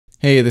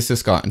Hey, this is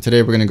Scott, and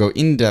today we're going to go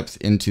in depth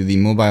into the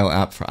mobile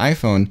app for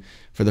iPhone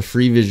for the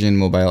Freevision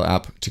mobile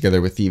app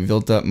together with the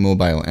Vilta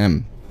Mobile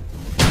M.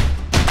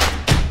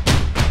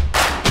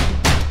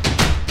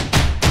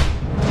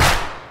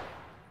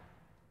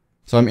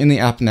 So I'm in the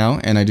app now,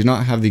 and I do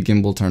not have the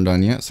gimbal turned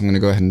on yet, so I'm going to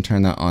go ahead and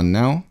turn that on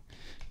now.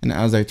 And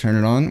as I turn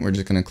it on, we're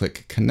just going to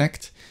click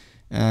connect,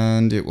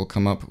 and it will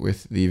come up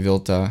with the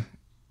Vilta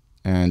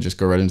and just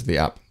go right into the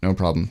app. No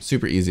problem.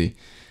 Super easy.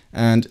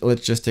 And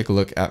let's just take a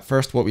look at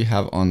first what we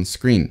have on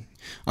screen.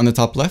 On the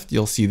top left,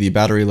 you'll see the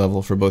battery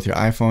level for both your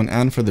iPhone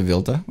and for the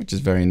Vilta, which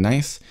is very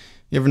nice.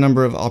 You have a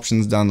number of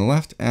options down the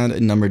left and a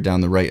number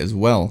down the right as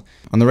well.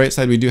 On the right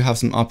side, we do have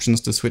some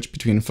options to switch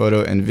between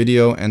photo and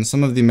video, and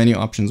some of the menu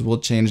options will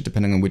change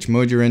depending on which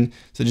mode you're in,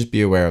 so just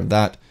be aware of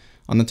that.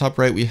 On the top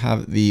right, we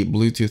have the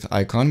Bluetooth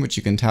icon, which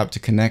you can tap to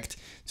connect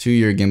to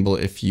your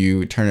gimbal. If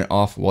you turn it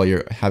off while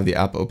you have the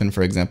app open,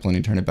 for example, and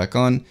you turn it back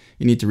on,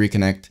 you need to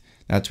reconnect.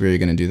 That's where you're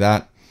going to do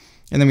that.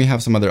 And then we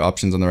have some other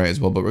options on the right as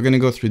well, but we're going to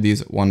go through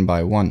these one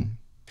by one.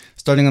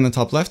 Starting on the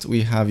top left,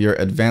 we have your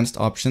advanced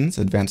options,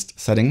 advanced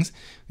settings.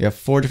 We have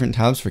 4 different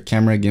tabs for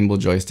camera, gimbal,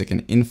 joystick,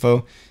 and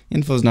info.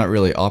 Info is not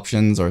really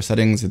options or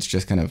settings, it's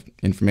just kind of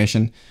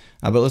information.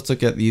 But let's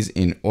look at these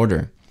in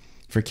order.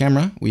 For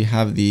camera, we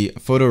have the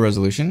photo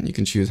resolution. You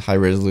can choose high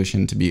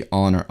resolution to be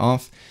on or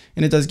off,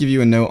 and it does give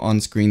you a note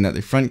on screen that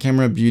the front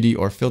camera, beauty,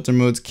 or filter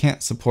modes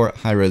can't support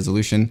high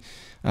resolution.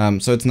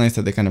 So it's nice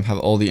that they kind of have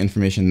all the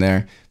information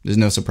there. There's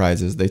no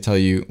surprises. They tell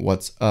you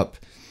what's up.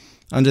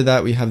 Under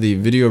that, we have the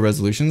video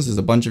resolutions. There's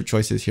a bunch of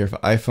choices here for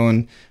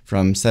iPhone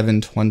from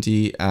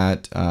 720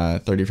 at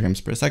 30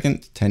 frames per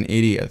second,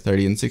 1080 at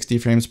 30 and 60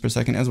 frames per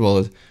second, as well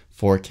as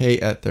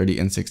 4K at 30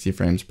 and 60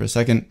 frames per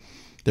second.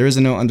 There is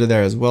a note under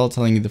there as well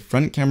telling you the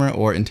front camera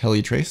or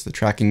IntelliTrace, the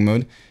tracking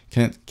mode,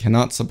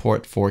 cannot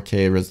support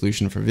 4K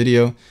resolution for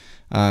video.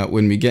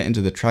 When we get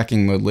into the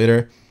tracking mode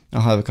later,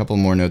 I'll have a couple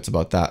more notes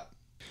about that.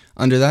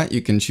 Under that,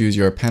 you can choose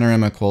your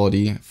panorama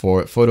quality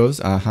for photos,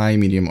 high,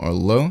 medium, or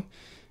low,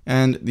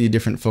 and the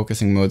different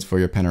focusing modes for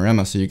your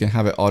panorama. So you can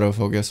have it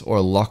autofocus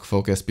or lock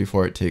focus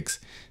before it takes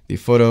the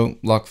photo.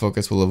 Lock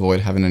focus will avoid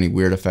having any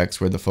weird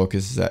effects where the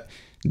focus is at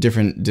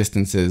different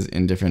distances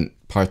in different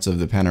parts of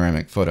the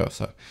panoramic photo.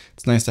 So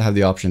it's nice to have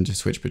the option to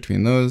switch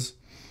between those.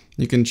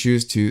 You can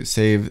choose to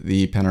save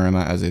the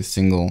panorama as a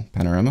single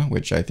panorama,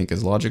 which I think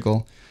is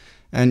logical.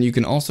 And you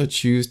can also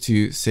choose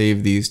to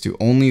save these to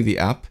only the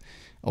app,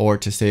 or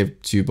to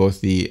save to both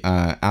the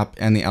app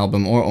and the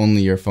album, or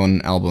only your phone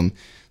album.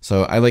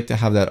 So I like to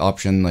have that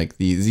option, like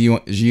the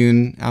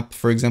Zhiyun app,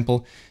 for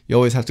example. You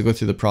always have to go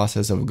through the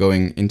process of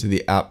going into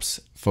the app's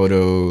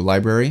photo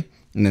library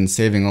and then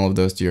saving all of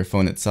those to your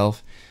phone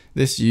itself.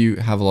 This, you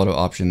have a lot of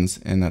options,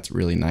 and that's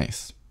really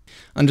nice.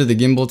 Under the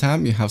gimbal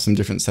tab, you have some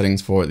different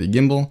settings for the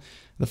gimbal.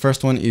 The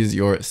first one is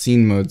your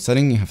scene mode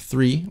setting. You have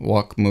 3: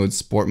 walk mode,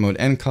 sport mode,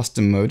 and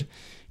custom mode.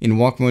 In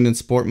walk mode and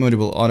sport mode, it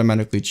will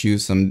automatically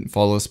choose some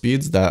follow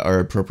speeds that are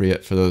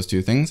appropriate for those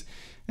 2 things.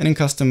 And in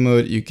custom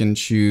mode, you can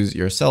choose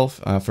yourself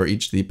for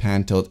each the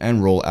pan, tilt,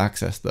 and roll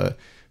axis, the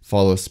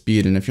follow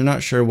speed. And if you're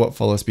not sure what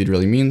follow speed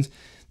really means,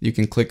 you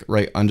can click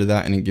right under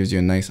that and it gives you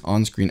a nice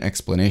on-screen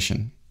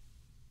explanation.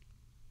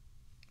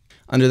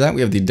 Under that,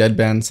 we have the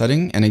deadband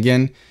setting. And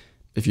again,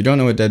 if you don't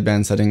know what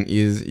deadband setting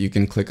is, you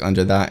can click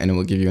under that and it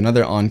will give you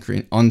another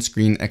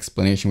on-screen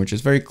explanation, which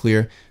is very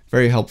clear,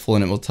 very helpful,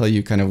 and it will tell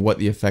you kind of what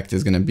the effect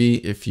is going to be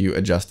if you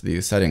adjust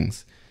these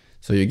settings.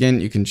 So again,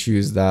 you can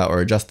choose that or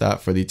adjust that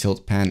for the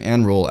tilt, pan,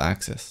 and roll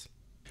axis.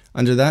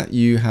 Under that,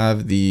 you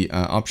have the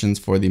options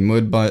for the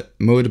mode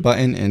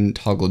button and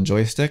toggle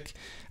joystick.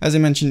 As I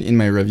mentioned in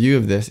my review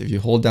of this, if you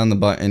hold down the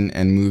button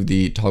and move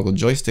the toggle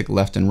joystick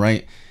left and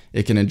right,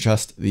 it can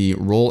adjust the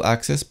roll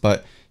axis,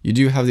 but you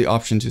do have the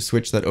option to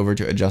switch that over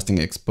to adjusting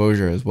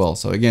exposure as well.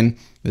 So again,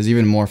 there's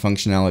even more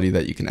functionality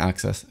that you can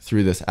access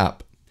through this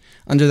app.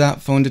 Under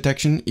that, phone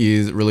detection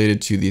is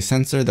related to the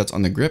sensor that's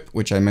on the grip,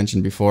 which I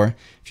mentioned before.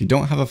 If you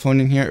don't have a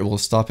phone in here, it will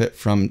stop it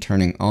from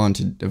turning on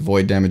to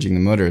avoid damaging the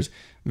motors.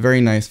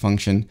 Very nice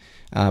function.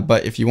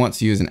 But if you want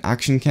to use an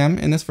action cam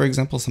in this, for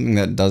example, something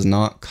that does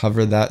not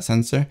cover that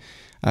sensor,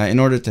 in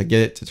order to get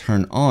it to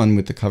turn on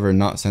with the cover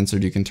not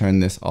censored, you can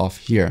turn this off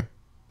here.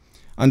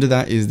 Under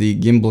that is the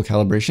gimbal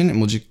calibration, and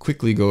we'll just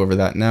quickly go over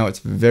that now. It's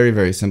very,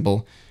 very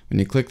simple. When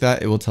you click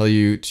that, it will tell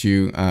you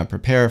to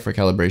prepare for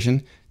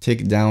calibration.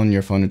 Take down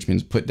your phone, which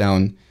means put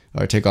down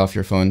or take off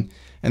your phone,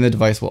 and the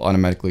device will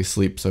automatically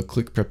sleep. So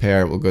click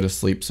prepare, it will go to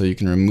sleep so you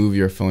can remove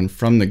your phone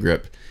from the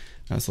grip.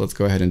 So let's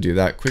go ahead and do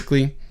that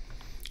quickly.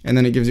 And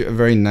then it gives you a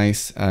very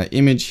nice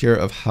image here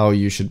of how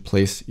you should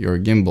place your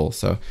gimbal.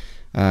 So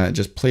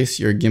just place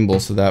your gimbal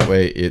so that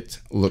way it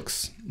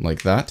looks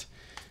like that.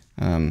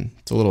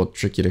 It's a little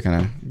tricky to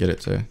kind of get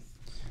it to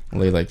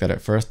lay like that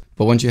at first.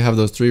 But once you have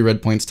those 3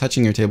 red points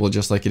touching your table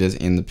just like it is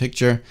in the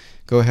picture,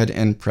 go ahead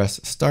and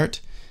press start,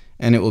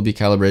 and it will be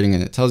calibrating,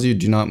 and it tells you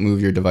do not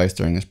move your device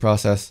during this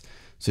process.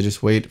 So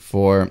just wait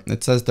for,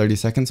 it says 30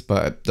 seconds,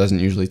 but it doesn't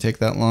usually take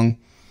that long.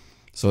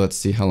 So let's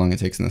see how long it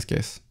takes in this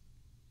case.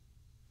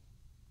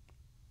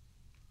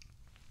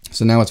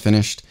 So now it's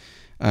finished.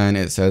 and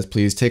it says,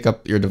 please take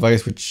up your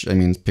device, which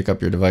means pick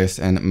up your device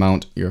and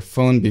mount your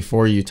phone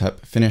before you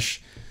tap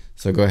finish.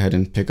 So go ahead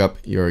and pick up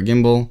your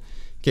gimbal,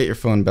 get your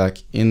phone back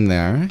in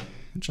there,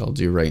 which I'll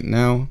do right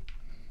now.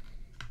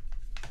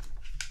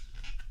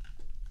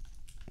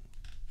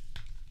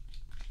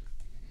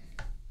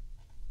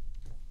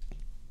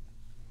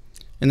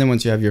 And then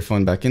once you have your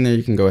phone back in there,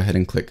 you can go ahead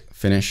and click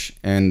finish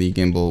and the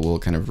gimbal will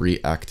kind of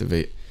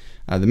reactivate.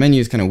 The menu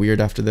is kind of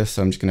weird after this,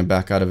 so I'm just going to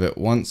back out of it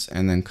once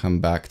and then come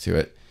back to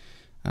it.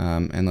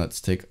 And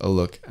let's take a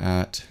look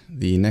at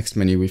the next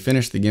menu. We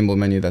finished the gimbal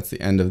menu. That's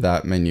the end of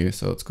that menu.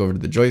 So let's go over to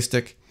the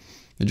joystick.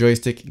 The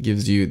joystick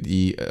gives you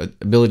the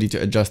ability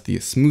to adjust the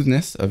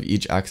smoothness of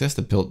each axis,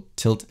 the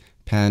tilt,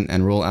 pan,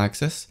 and roll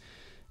axis,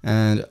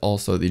 and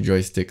also the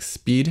joystick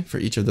speed for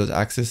each of those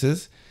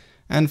axes.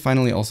 And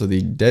finally, also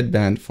the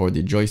deadband for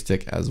the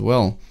joystick as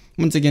well.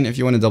 Once again, if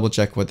you want to double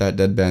check what that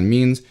deadband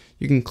means,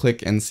 you can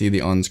click and see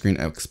the on-screen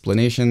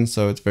explanation.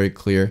 So it's very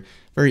clear,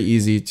 very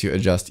easy to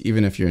adjust,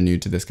 even if you're new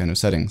to this kind of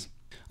settings.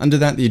 Under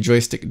that, the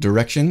joystick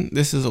direction.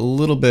 This is a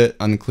little bit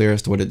unclear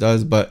as to what it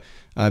does, but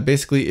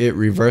basically it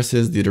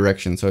reverses the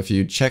direction. So if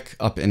you check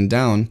up and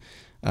down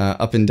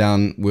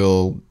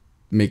will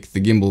make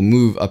the gimbal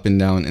move up and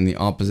down in the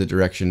opposite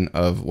direction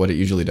of what it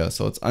usually does.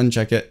 So let's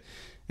uncheck it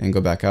and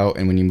go back out.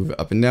 And when you move it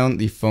up and down,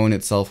 the phone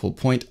itself will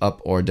point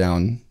up or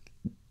down,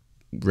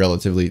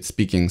 relatively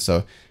speaking.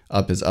 So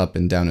up is up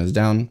and down is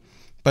down.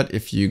 But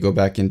if you go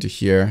back into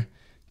here,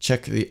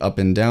 check the up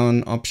and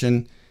down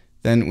option,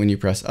 then when you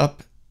press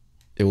up,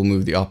 it will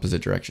move the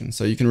opposite direction.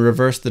 So you can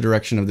reverse the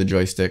direction of the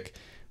joystick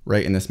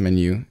right in this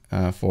menu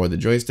for the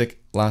joystick.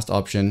 Last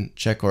option,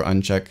 check or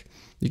uncheck.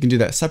 You can do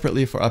that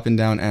separately for up and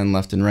down and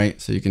left and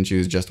right. So you can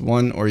choose just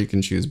one or you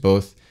can choose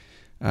both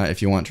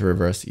if you want to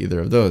reverse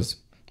either of those.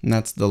 And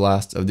that's the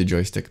last of the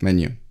joystick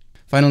menu.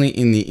 Finally,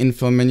 in the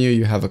info menu,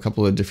 you have a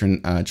couple of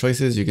different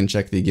choices. You can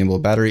check the gimbal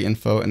battery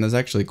info, and there's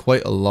actually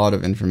quite a lot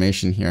of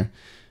information here,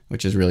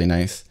 which is really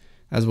nice.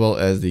 As well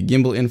as the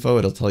gimbal info,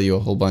 it'll tell you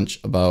a whole bunch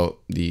about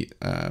the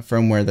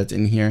firmware that's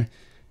in here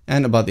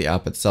and about the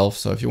app itself.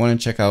 So if you want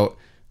to check out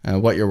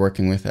what you're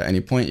working with at any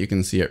point, you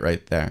can see it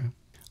right there.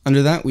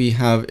 Under that, we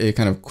have a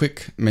kind of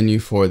quick menu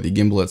for the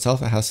gimbal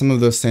itself. It has some of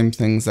those same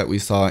things that we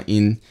saw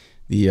in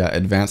the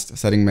advanced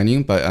setting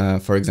menu, but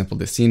for example,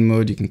 the scene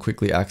mode, you can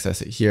quickly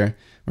access it here.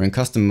 We're in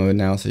custom mode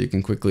now, so you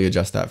can quickly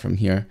adjust that from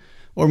here,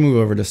 or move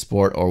over to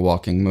sport or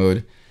walking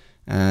mode.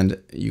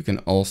 And you can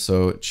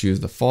also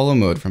choose the follow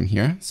mode from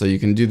here. So you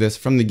can do this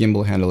from the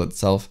gimbal handle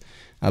itself,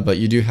 but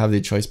you do have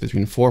the choice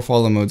between 4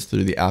 follow modes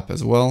through the app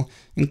as well,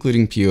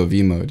 including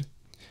POV mode.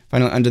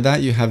 Finally, under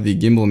that, you have the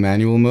gimbal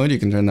manual mode. You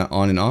can turn that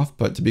on and off,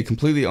 but to be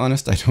completely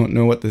honest, I don't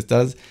know what this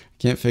does. I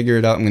can't figure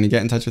it out. I'm going to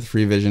get in touch with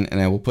Freevision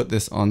and I will put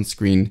this on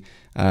screen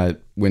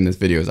when this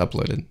video is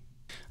uploaded.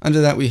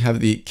 Under that, we have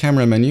the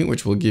camera menu,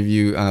 which will give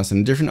you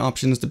some different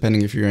options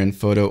depending if you're in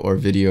photo or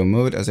video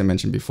mode, as I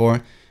mentioned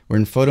before. We're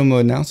in photo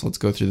mode now, so let's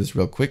go through this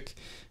real quick.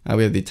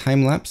 We have the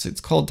time lapse.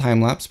 It's called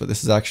time lapse, but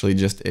this is actually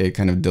just a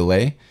kind of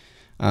delay.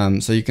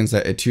 So you can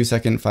set a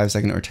 2-second,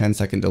 5-second, or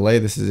 10-second delay.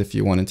 This is if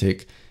you want to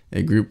take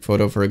a group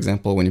photo, for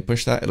example. When you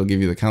push that, it'll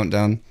give you the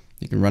countdown.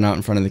 You can run out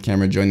in front of the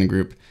camera, join the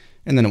group,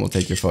 and then it will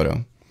take your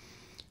photo.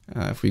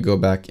 If we go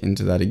back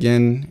into that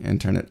again and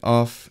turn it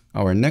off,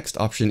 our next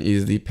option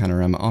is the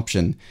panorama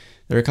option.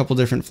 There are a couple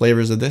different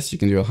flavors of this. You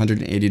can do a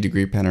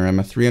 180-degree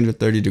panorama,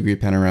 330-degree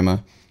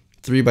panorama,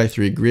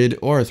 3x3 grid,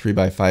 or a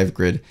 3x5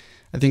 grid.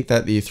 I think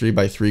that the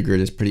 3x3 grid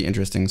is pretty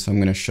interesting, so I'm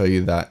going to show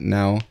you that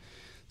now.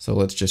 So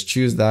let's just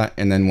choose that,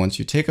 and then once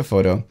you take a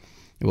photo,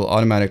 it will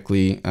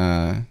automatically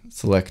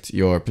select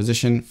your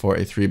position for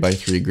a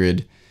 3x3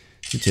 grid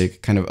to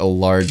take kind of a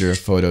larger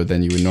photo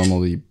than you would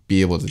normally be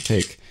able to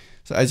take.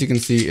 So as you can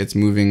see, it's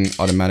moving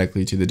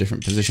automatically to the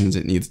different positions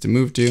it needs to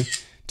move to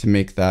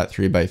make that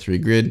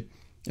 3x3 grid.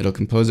 It'll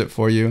compose it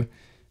for you,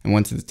 and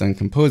once it's done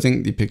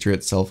composing, the picture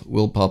itself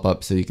will pop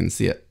up so you can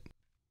see it.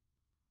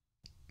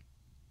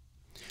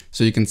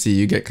 So you can see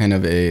you get kind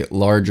of a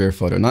larger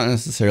photo, not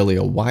necessarily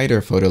a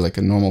wider photo like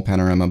a normal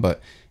panorama,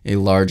 but a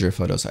larger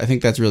photo. So I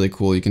think that's really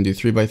cool. You can do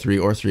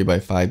 3x3 or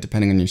 3x5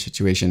 depending on your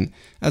situation,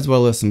 as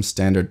well as some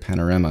standard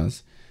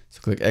panoramas.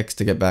 So click X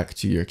to get back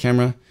to your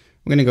camera.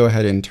 We're going to go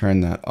ahead and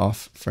turn that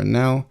off for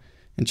now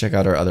and check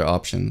out our other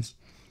options.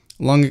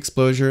 Long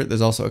exposure,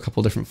 there's also a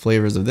couple different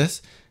flavors of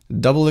this.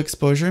 Double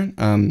exposure.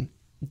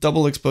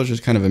 Double exposure is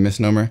kind of a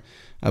misnomer,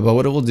 but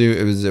what it will do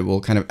is it will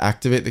kind of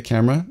activate the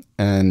camera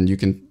and you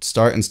can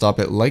start and stop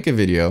it like a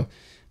video,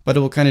 but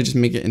it will kind of just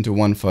make it into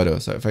one photo.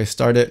 So if I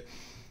start it,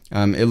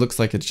 it looks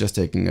like it's just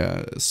taking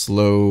a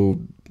slow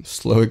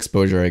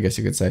exposure, I guess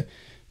you could say.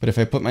 But if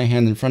I put my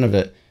hand in front of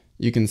it,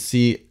 you can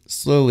see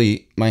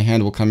slowly my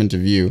hand will come into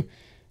view.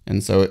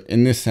 And so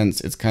in this sense,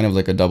 it's kind of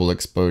like a double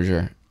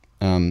exposure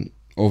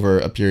over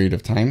a period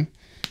of time.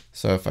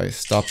 So if I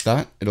stop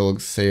that, it'll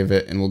save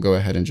it and we'll go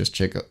ahead and just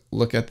take a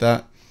look at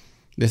that.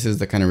 This is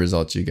the kind of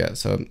results you get.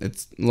 So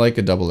it's like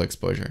a double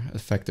exposure,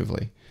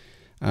 effectively.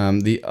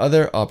 The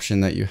other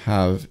option that you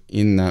have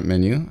in that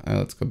menu,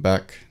 let's go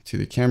back to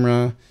the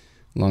camera,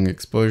 long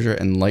exposure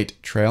and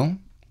light trail.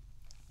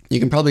 You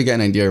can probably get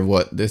an idea of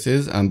what this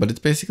is, but it's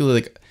basically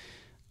like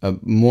a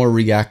more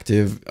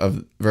reactive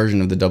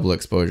version of the double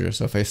exposure.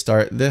 So if I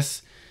start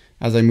this,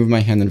 as I move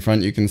my hand in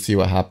front, you can see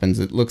what happens.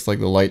 It looks like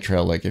the light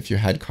trail, like if you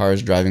had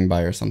cars driving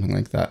by or something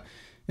like that.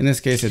 In this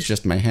case, it's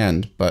just my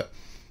hand, but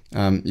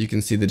you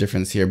can see the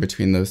difference here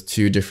between those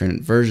two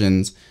different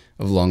versions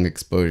of long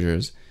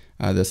exposures.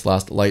 This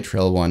last light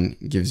trail one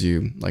gives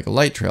you like a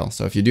light trail.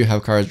 So if you do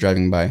have cars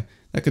driving by,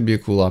 that could be a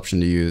cool option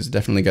to use.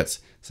 Definitely gets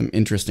some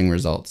interesting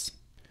results.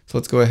 So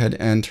let's go ahead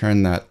and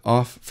turn that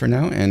off for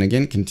now. And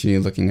again,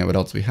 continue looking at what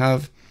else we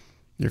have.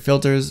 Your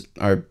filters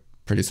are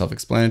pretty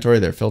self-explanatory.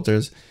 They're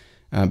filters.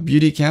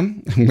 Beauty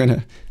cam,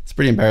 it's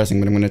pretty embarrassing,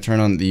 but I'm going to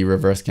turn on the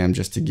reverse cam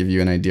just to give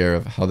you an idea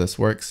of how this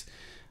works.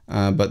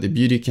 But the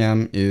beauty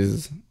cam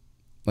is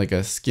like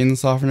a skin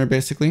softener,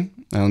 basically.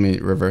 Let me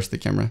reverse the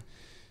camera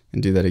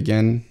and do that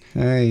again.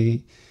 Hi.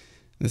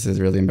 This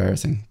is really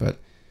embarrassing, but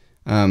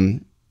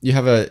you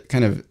have a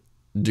kind of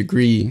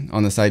degree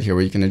on the side here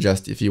where you can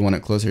adjust if you want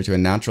it closer to a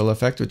natural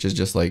effect, which is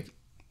just like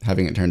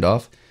having it turned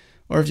off,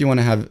 or if you want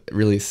to have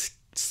really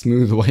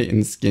smooth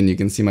whitened skin. You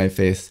can see my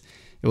face.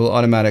 It will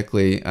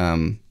automatically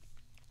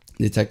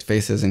detect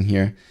faces in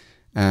here,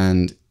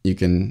 and you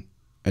can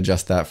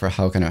adjust that for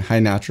how kind of high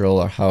natural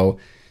or how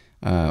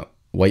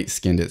white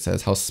skinned it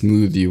says, how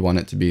smooth you want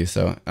it to be.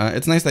 So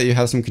it's nice that you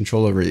have some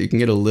control over it. You can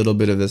get a little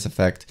bit of this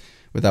effect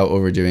without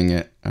overdoing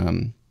it.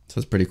 So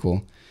it's pretty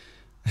cool.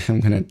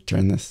 I'm going to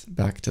turn this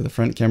back to the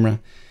front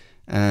camera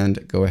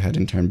and go ahead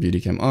and turn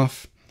beauty cam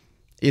off.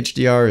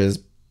 HDR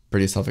is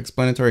pretty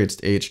self-explanatory. It's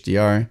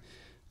HDR.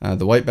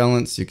 The white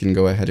balance, you can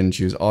go ahead and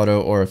choose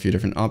auto or a few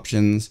different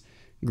options.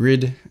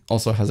 Grid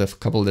also has a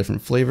couple of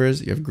different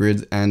flavors. You have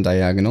grids and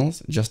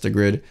diagonals, just a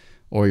grid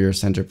or your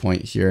center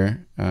point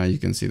here. You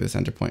can see the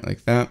center point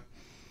like that.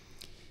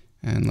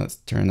 And let's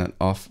turn that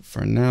off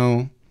for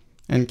now.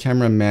 And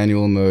camera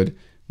manual mode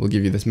will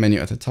give you this menu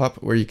at the top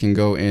where you can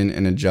go in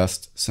and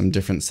adjust some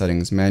different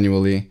settings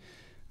manually.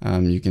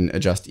 You can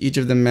adjust each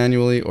of them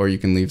manually, or you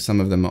can leave some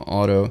of them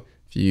auto.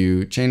 If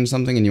you change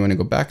something and you want to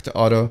go back to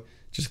auto,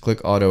 just click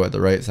auto at the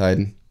right side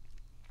and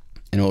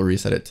it will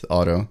reset it to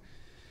auto.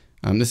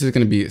 This is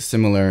going to be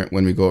similar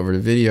when we go over to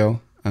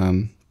video,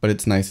 but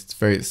it's nice. It's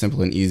very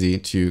simple and easy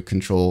to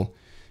control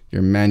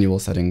your manual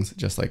settings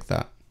just like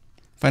that.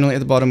 Finally, at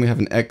the bottom, we have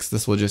an X.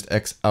 This will just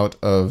X out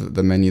of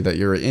the menu that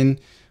you're in,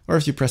 or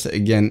if you press it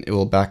again, it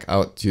will back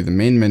out to the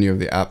main menu of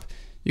the app.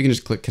 You can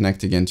just click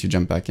connect again to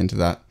jump back into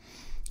that,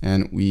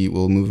 and we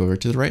will move over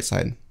to the right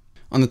side.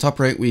 On the top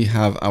right, we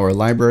have our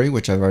library,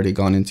 which I've already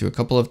gone into a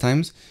couple of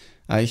times.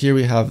 Here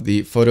we have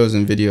the photos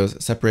and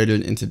videos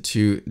separated into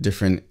two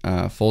different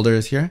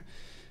folders here.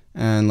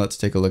 And let's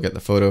take a look at the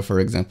photo, for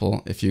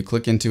example. If you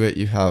click into it,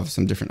 you have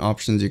some different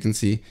options. You can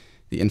see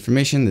the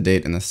information, the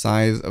date, and the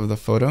size of the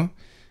photo,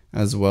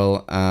 as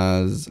well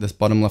as this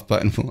bottom left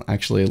button will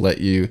actually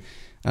let you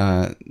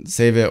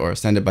save it or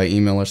send it by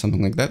email or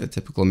something like that, the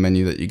typical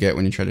menu that you get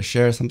when you try to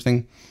share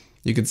something.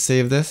 You could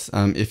save this.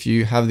 If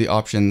you have the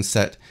option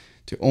set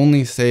to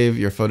only save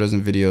your photos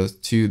and videos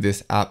to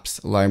this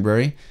app's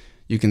library,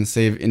 you can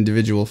save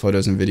individual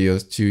photos and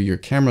videos to your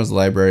camera's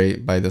library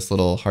by this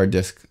little hard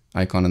disk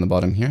icon in the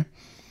bottom here.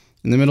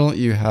 In the middle,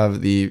 you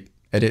have the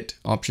edit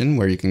option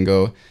where you can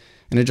go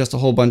and adjust a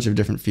whole bunch of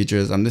different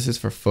features. This is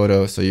for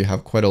photo, so you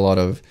have quite a lot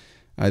of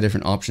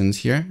different options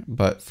here,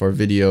 but for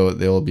video,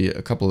 there will be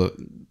a couple of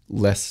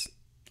less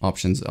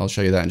options. I'll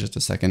show you that in just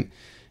a second.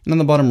 And on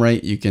the bottom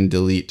right, you can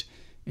delete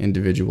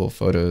individual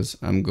photos.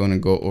 I'm going to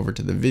go over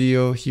to the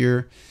video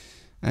here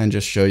and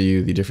just show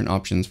you the different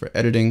options for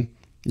editing.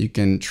 You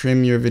can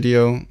trim your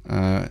video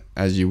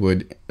as you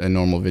would a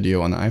normal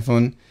video on the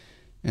iPhone.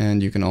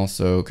 And you can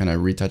also kind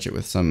of retouch it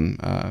with some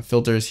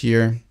filters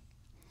here.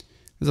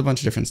 There's a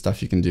bunch of different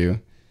stuff you can do.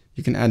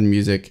 You can add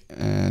music,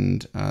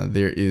 and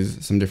there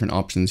is some different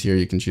options here.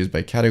 You can choose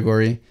by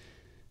category.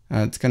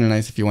 It's kind of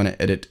nice if you want to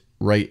edit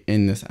right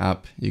in this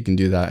app. You can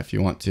do that if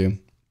you want to.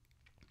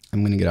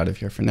 I'm going to get out of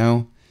here for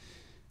now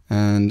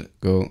and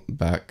go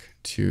back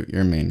to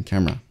your main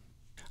camera.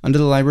 Under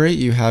the library,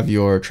 you have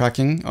your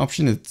tracking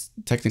option. It's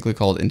technically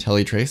called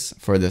IntelliTrace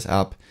for this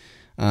app,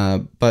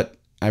 but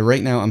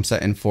right now I'm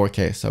set in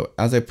 4K. So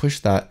as I push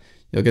that,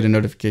 you'll get a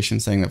notification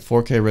saying that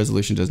 4K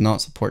resolution does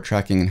not support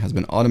tracking and has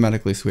been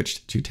automatically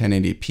switched to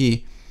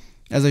 1080p.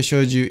 As I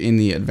showed you in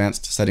the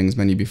advanced settings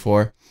menu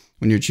before,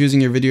 when you're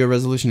choosing your video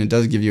resolution, it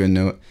does give you a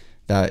note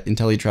that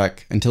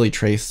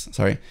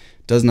IntelliTrace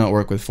does not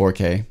work with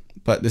 4K,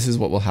 but this is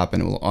what will happen.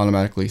 It will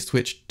automatically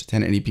switch to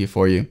 1080p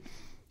for you.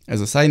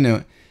 As a side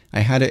note, I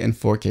had it in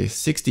 4K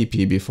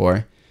 60p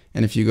before,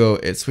 and if you go,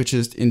 it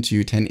switches into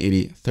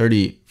 1080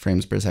 30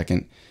 frames per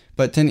second.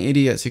 But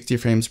 1080 at 60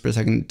 frames per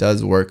second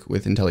does work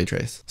with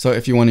IntelliTrace. So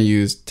if you want to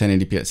use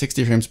 1080p at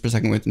 60 frames per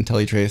second with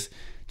IntelliTrace,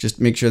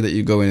 just make sure that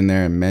you go in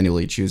there and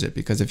manually choose it,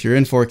 because if you're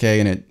in 4K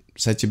and it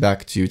sets you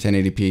back to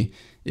 1080p,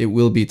 it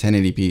will be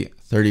 1080p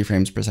 30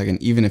 frames per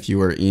second, even if you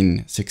were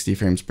in 60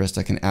 frames per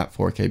second at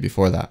 4K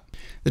before that.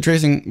 The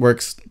tracing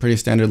works pretty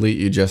standardly.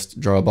 You just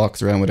draw a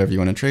box around whatever you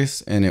want to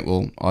trace and it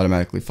will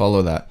automatically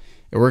follow that.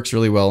 it works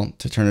really well.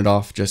 To turn it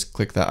off, just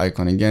click that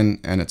icon again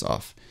and it's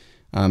off.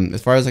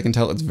 As far as I can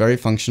tell, it's very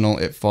functional.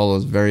 It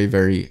follows very,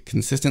 very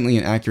consistently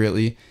and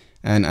accurately,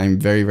 and I'm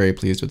very, very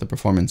pleased with the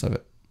performance of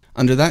it.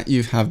 Under that,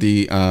 you have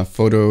the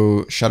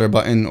photo shutter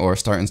button or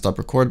start and stop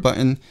record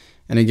button.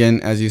 And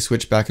again, as you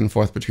switch back and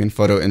forth between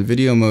photo and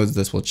video modes,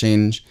 this will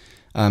change.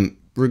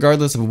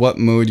 Regardless of what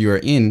mode you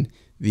are in,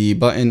 the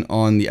button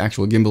on the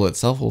actual gimbal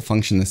itself will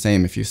function the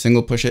same. If you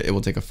single push it, it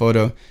will take a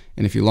photo,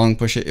 and if you long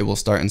push it, it will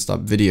start and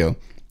stop video.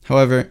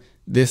 However,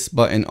 this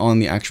button on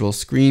the actual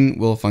screen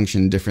will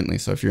function differently.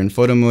 So if you're in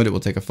photo mode, it will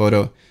take a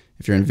photo.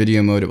 If you're in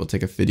video mode, it will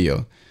take a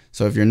video.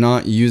 So if you're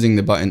not using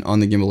the button on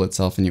the gimbal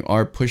itself and you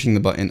are pushing the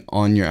button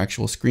on your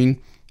actual screen,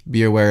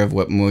 be aware of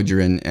what mode you're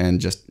in and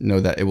just know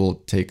that it will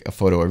take a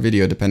photo or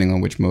video depending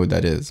on which mode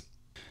that is.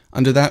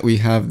 Under that, we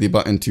have the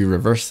button to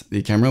reverse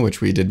the camera, which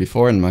we did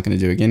before, and I'm not going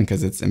to do again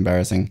because it's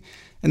embarrassing.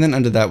 And then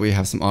under that, we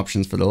have some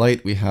options for the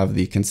light. We have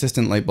the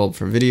consistent light bulb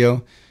for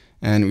video,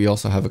 and we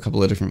also have a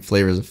couple of different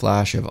flavors of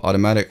flash. You have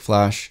automatic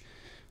flash,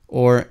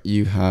 or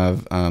you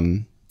have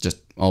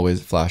just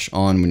always flash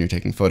on when you're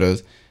taking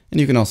photos. And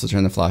you can also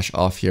turn the flash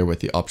off here with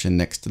the option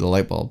next to the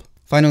light bulb.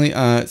 Finally,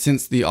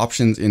 since the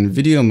options in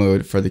video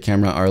mode for the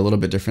camera are a little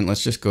bit different,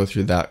 let's just go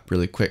through that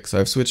really quick. So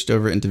I've switched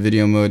over into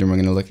video mode, and we're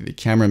going to look at the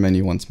camera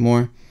menu once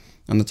more.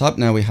 On the top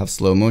now we have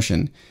slow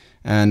motion.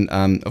 And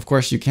of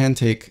course you can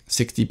take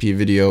 60p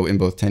video in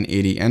both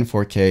 1080 and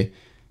 4K,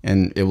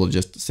 and it will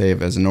just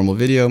save as a normal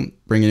video,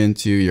 bring it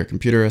into your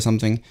computer or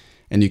something,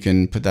 and you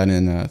can put that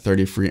in a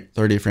 30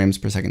 frames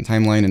per second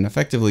timeline and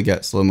effectively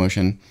get slow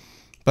motion.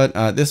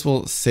 But this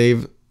will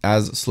save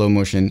as slow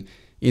motion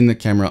in the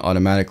camera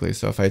automatically.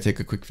 So if I take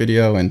a quick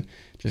video and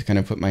just kind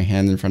of put my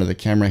hand in front of the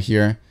camera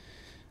here,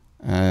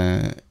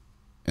 and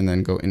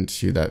then go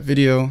into that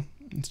video,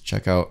 let's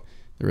check out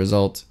the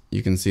result.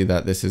 You can see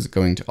that this is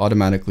going to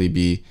automatically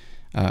be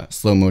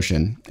slow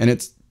motion, and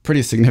it's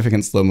pretty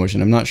significant slow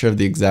motion. I'm not sure of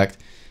the exact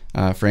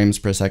frames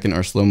per second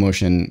or slow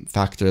motion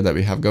factor that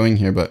we have going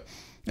here, but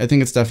I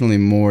think it's definitely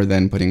more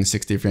than putting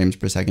 60 frames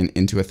per second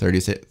into a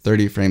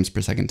 30 frames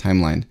per second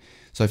timeline.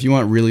 So if you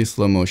want really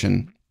slow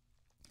motion,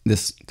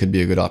 this could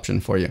be a good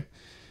option for you.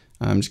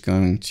 I'm just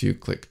going to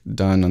click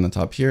done on the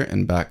top here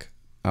and back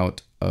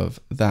out of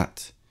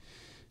that.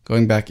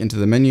 Going back into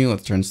the menu,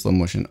 let's turn slow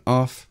motion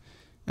off.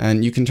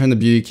 And you can turn the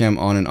beauty cam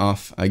on and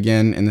off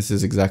again, and this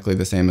is exactly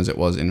the same as it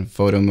was in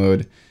photo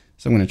mode.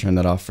 So I'm going to turn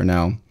that off for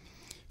now.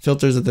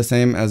 Filters are the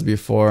same as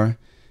before,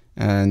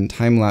 and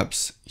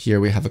time-lapse here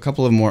we have a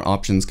couple of more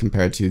options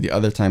compared to the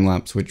other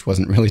time-lapse, which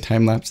wasn't really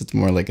time-lapse, it's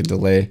more like a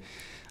delay.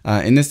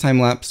 In this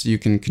time-lapse, you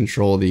can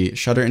control the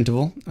shutter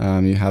interval.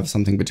 You have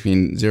something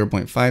between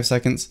 0.5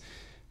 seconds,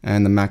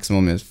 and the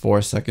maximum is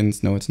 4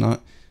 seconds. No, it's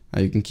not.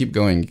 You can keep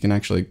going. You can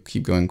actually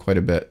keep going quite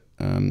a bit.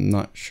 I'm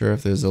not sure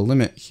if there's a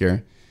limit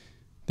here.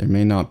 There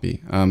may not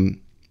be,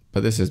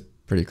 but this is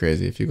pretty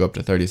crazy if you go up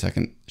to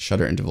 30-second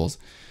shutter intervals.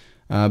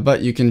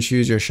 But you can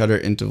choose your shutter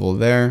interval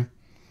there.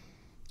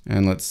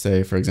 And let's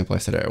say, for example, I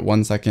set it at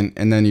 1 second,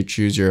 and then you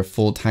choose your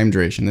full time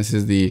duration. This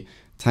is the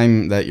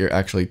time that you're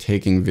actually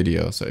taking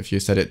video. So if you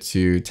set it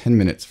to 10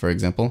 minutes, for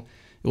example,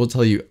 it will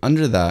tell you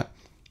under that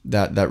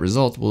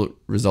result will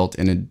result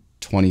in a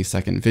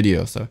 20-second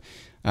video. So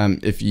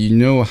if you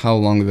know how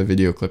long the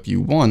video clip you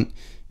want,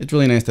 it's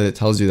really nice that it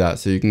tells you that.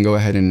 So you can go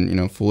ahead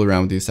and fool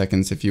around with these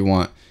seconds. If you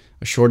want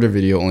a shorter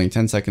video, only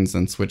 10 seconds,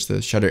 then switch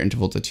the shutter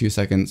interval to 2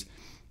 seconds.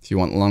 If you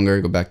want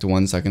longer, go back to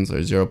 1 second or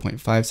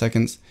 0.5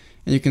 seconds.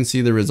 And you can see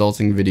the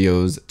resulting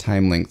video's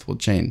time length will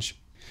change.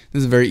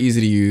 This is very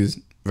easy to use,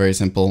 very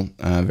simple,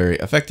 very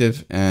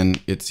effective, and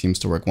it seems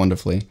to work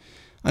wonderfully.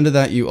 Under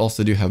that, you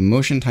also do have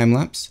motion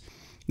time-lapse.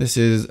 This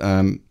is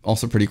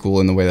also pretty cool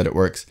in the way that it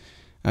works.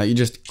 You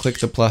just click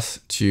the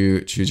plus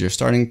to choose your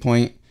starting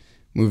point,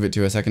 move it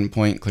to a second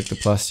point, click the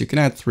plus. You can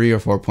add 3 or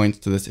 4 points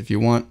to this if you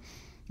want,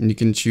 and you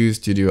can choose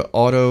to do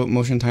auto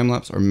motion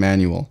time-lapse or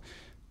manual.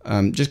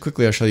 Just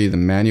quickly, I'll show you the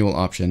manual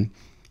option.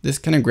 This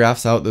kind of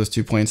graphs out those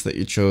 2 points that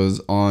you chose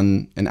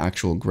on an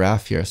actual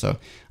graph here. So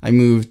I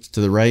moved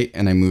to the right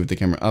and I moved the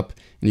camera up,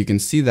 and you can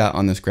see that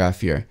on this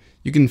graph here.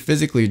 You can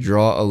physically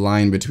draw a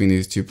line between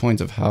these 2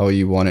 points of how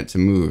you want it to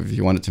move. If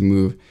you want it to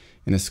move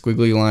in a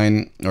squiggly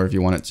line, or if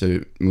you want it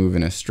to move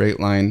in a straight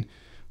line,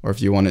 or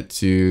if you want it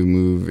to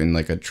move in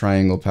like a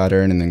triangle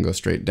pattern and then go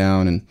straight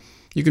down. And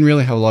you can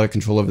really have a lot of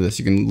control over this.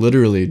 You can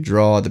literally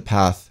draw the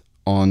path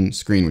on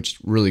screen, which is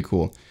really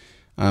cool.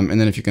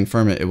 And then if you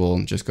confirm it, it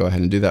will just go ahead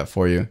and do that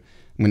for you.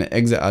 I'm going to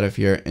exit out of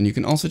here, and you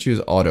can also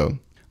choose auto.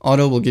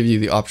 Auto will give you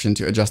the option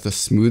to adjust the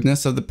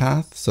smoothness of the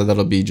path. So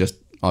that'll be just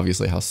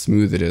obviously how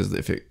smooth it is.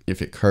 If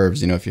it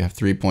curves, if you have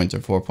 3 points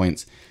or 4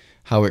 points,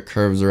 how it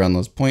curves around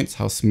those points,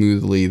 how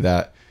smoothly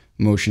that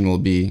motion will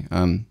be.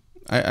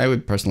 I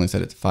would personally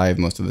set it to 5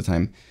 most of the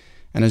time.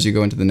 And as you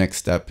go into the next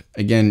step,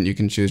 again, you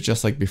can choose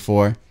just like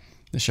before,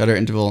 the shutter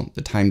interval,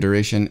 the time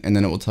duration, and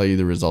then it will tell you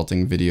the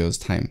resulting video's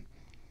time.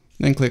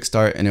 Then click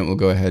start and it will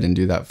go ahead and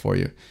do that for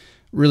you.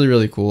 Really,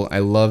 really cool. I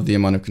love the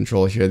amount of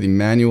control here. The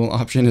manual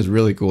option is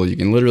really cool. You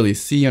can literally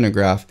see on a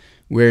graph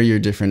where your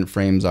different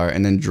frames are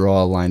and then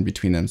draw a line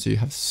between them. So you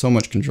have so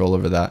much control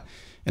over that,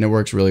 and it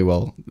works really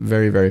well.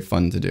 Very, very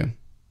fun to do.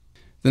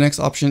 The next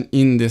option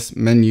in this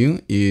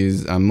menu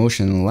is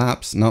motion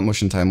lapse, not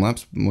motion time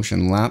lapse,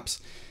 motion lapse.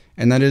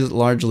 And that is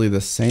largely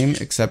the same,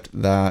 except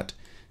that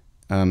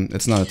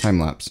it's not a time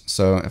lapse.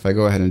 So if I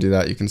go ahead and do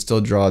that, you can still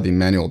draw the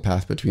manual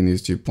path between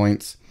these 2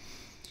 points.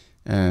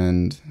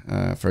 And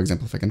for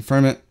example, if I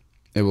confirm it,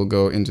 it will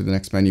go into the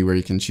next menu where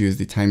you can choose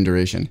the time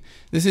duration.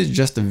 This is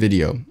just a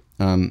video.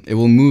 It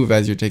will move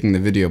as you're taking the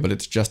video, but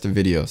it's just a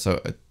video.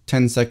 So a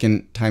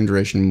 10-second time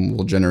duration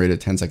will generate a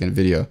 10-second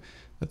video.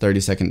 A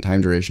 30-second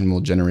time duration will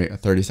generate a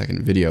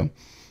 30-second video.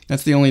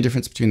 That's the only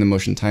difference between the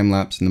motion time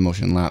lapse and the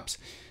motion lapse.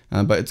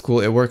 But it's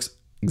cool. It works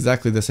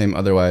exactly the same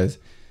otherwise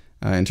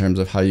in terms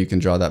of how you can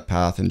draw that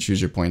path and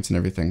choose your points and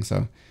everything.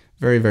 So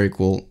very, very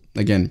cool.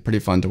 Again, pretty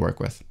fun to work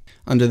with.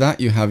 Under that,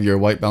 you have your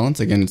white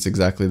balance. Again, it's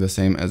exactly the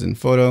same as in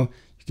photo.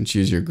 You can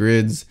choose your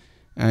grids,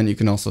 and you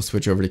can also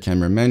switch over to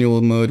camera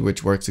manual mode,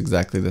 which works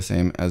exactly the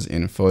same as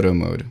in photo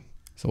mode.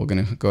 So we're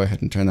going to go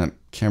ahead and turn that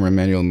camera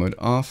manual mode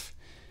off.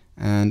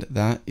 And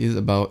that is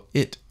about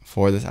it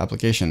for this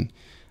application.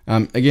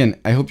 Again,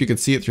 I hope you could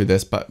see it through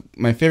this, but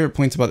my favorite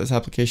points about this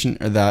application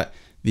are that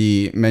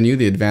the menu,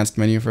 the advanced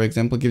menu, for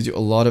example, gives you a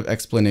lot of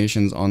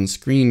explanations on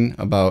screen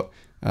about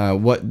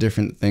what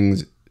different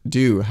things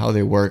do, how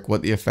they work,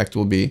 what the effect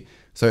will be.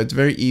 So it's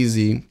very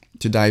easy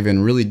to dive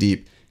in really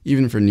deep,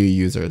 even for new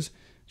users.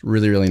 It's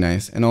really, really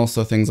nice. And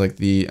also things like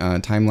the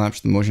time lapse,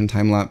 the motion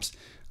time lapse.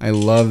 I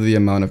love the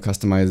amount of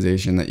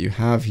customization that you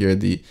have here,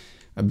 the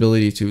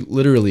ability to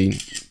literally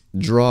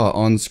draw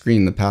on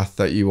screen the path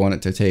that you want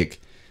it to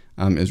take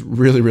is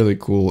really, really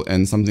cool,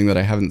 and something that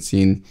I haven't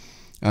seen.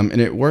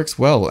 And it works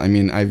well. I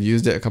mean, I've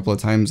used it a couple of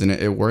times and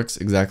it works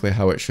exactly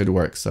how it should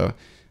work. So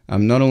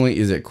not only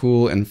is it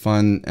cool and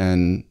fun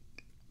and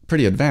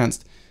pretty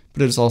advanced,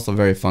 but it's also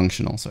very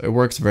functional. So it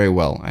works very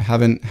well. I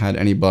haven't had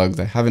any bugs.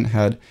 I haven't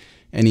had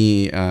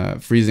any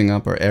freezing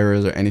up or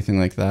errors or anything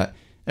like that.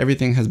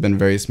 Everything has been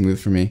very smooth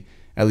for me,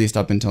 at least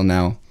up until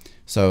now.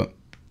 So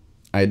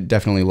I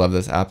definitely love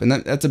this app, and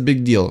that's a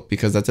big deal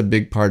because that's a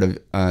big part of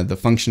the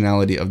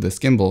functionality of this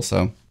gimbal.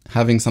 So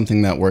having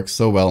something that works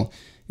so well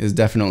is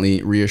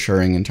definitely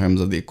reassuring in terms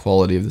of the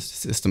quality of the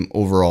system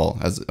overall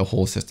as a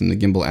whole system, the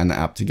gimbal and the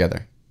app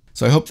together.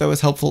 So I hope that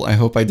was helpful. I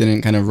hope I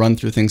didn't kind of run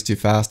through things too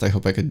fast. I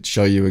hope I could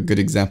show you a good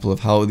example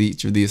of how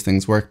each of these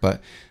things work.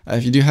 But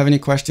if you do have any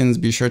questions,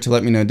 be sure to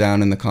let me know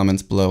down in the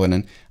comments below, and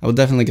then I will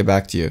definitely get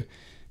back to you.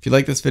 If you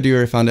like this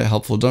video or found it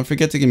helpful, don't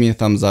forget to give me a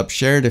thumbs up,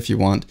 share it if you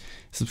want,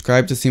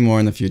 subscribe to see more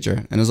in the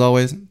future, and as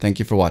always, thank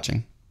you for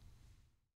watching.